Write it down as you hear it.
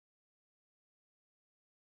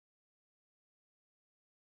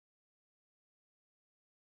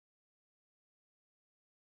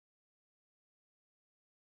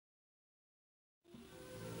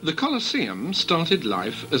The Coliseum started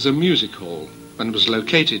life as a music hall and was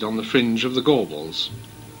located on the fringe of the Gorbals.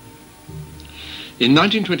 In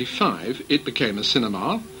 1925 it became a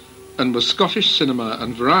cinema and was Scottish Cinema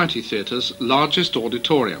and Variety Theatre's largest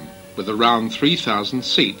auditorium, with around 3,000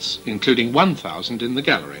 seats, including 1,000 in the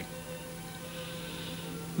gallery.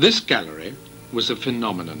 This gallery was a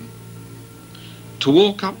phenomenon. To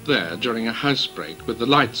walk up there during a housebreak with the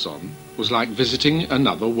lights on was like visiting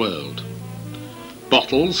another world.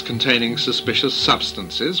 Bottles containing suspicious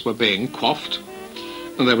substances were being quaffed,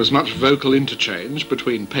 and there was much vocal interchange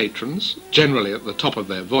between patrons, generally at the top of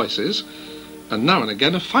their voices, and now and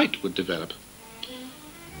again a fight would develop.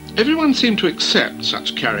 Everyone seemed to accept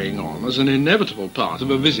such carrying on as an inevitable part of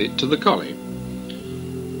a visit to the Collie.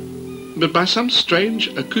 But by some strange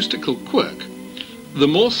acoustical quirk, the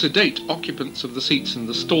more sedate occupants of the seats in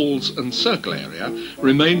the stalls and circle area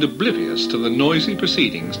remained oblivious to the noisy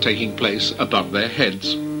proceedings taking place above their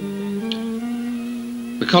heads.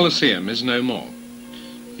 The Coliseum is no more.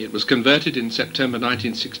 It was converted in September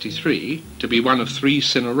 1963 to be one of 3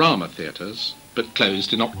 Cinerama theatres, but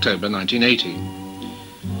closed in October 1980.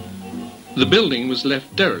 The building was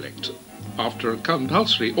left derelict after a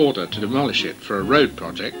compulsory order to demolish it for a road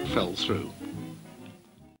project fell through.